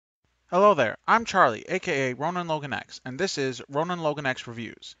Hello there, I'm Charlie, aka Ronan Logan X, and this is Ronan Logan X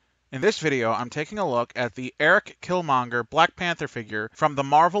Reviews. In this video, I'm taking a look at the Eric Killmonger Black Panther figure from the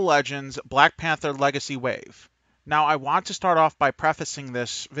Marvel Legends Black Panther Legacy wave. Now, I want to start off by prefacing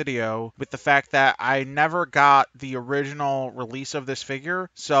this video with the fact that I never got the original release of this figure,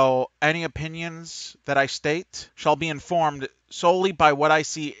 so any opinions that I state shall be informed solely by what I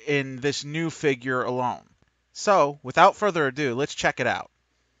see in this new figure alone. So, without further ado, let's check it out.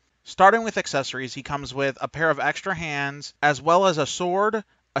 Starting with accessories, he comes with a pair of extra hands, as well as a sword,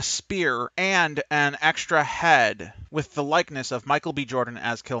 a spear, and an extra head with the likeness of Michael B. Jordan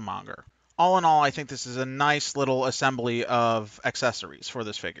as Killmonger. All in all, I think this is a nice little assembly of accessories for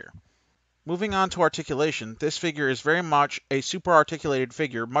this figure. Moving on to articulation, this figure is very much a super articulated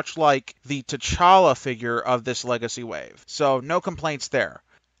figure, much like the T'Challa figure of this Legacy wave. So no complaints there.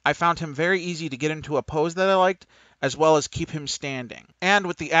 I found him very easy to get into a pose that I liked, as well as keep him standing. And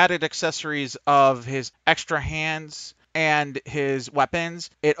with the added accessories of his extra hands and his weapons,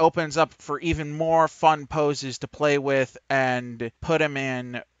 it opens up for even more fun poses to play with and put him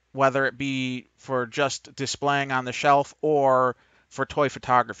in, whether it be for just displaying on the shelf or for toy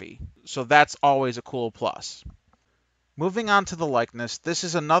photography. So that's always a cool plus. Moving on to the likeness, this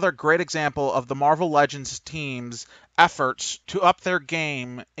is another great example of the Marvel Legends team's efforts to up their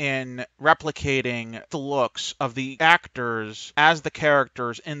game in replicating the looks of the actors as the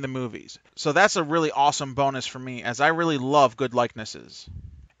characters in the movies. So that's a really awesome bonus for me, as I really love good likenesses.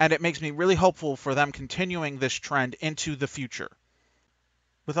 And it makes me really hopeful for them continuing this trend into the future.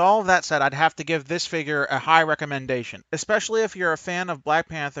 With all of that said, I'd have to give this figure a high recommendation, especially if you're a fan of Black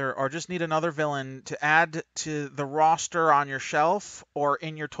Panther or just need another villain to add to the roster on your shelf or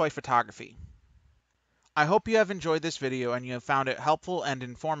in your toy photography. I hope you have enjoyed this video and you have found it helpful and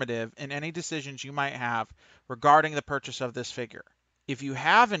informative in any decisions you might have regarding the purchase of this figure. If you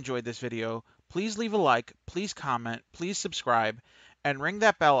have enjoyed this video, please leave a like, please comment, please subscribe, and ring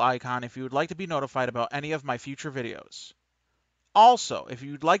that bell icon if you would like to be notified about any of my future videos. Also, if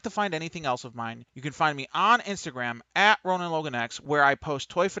you'd like to find anything else of mine, you can find me on Instagram at RonanLoganX, where I post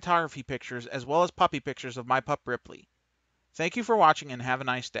toy photography pictures as well as puppy pictures of my pup Ripley. Thank you for watching and have a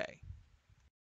nice day.